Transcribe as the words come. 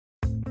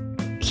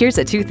Here's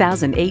a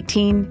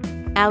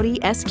 2018 Audi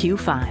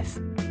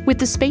SQ5. With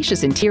the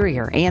spacious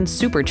interior and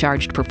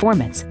supercharged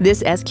performance,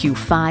 this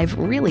SQ5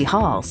 really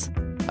hauls.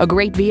 A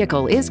great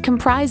vehicle is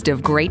comprised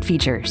of great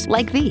features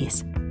like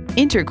these: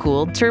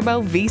 intercooled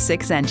turbo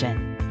V6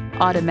 engine,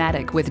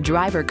 automatic with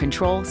driver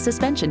control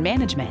suspension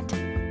management,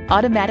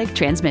 automatic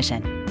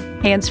transmission,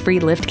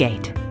 hands-free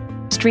liftgate,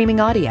 streaming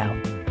audio,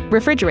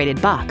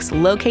 refrigerated box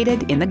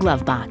located in the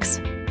glove box,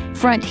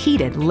 front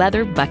heated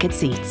leather bucket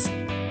seats,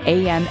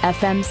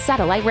 AM/FM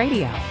satellite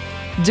radio,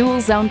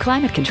 dual zone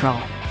climate control,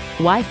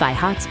 Wi-Fi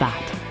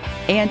hotspot,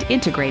 and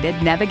integrated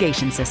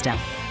navigation system.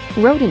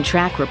 Road and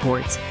Track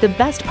reports the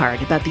best part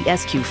about the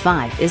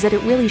SQ5 is that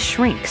it really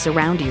shrinks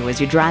around you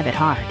as you drive it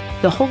hard.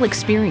 The whole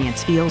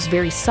experience feels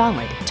very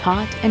solid,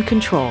 taut, and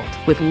controlled,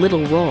 with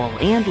little roll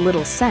and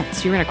little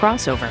sense you're in a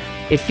crossover.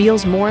 It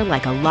feels more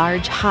like a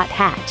large, hot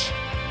hatch.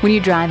 When you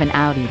drive an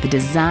Audi, the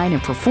design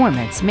and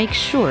performance make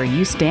sure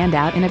you stand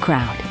out in a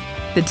crowd.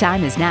 The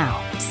time is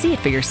now. See it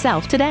for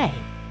yourself today.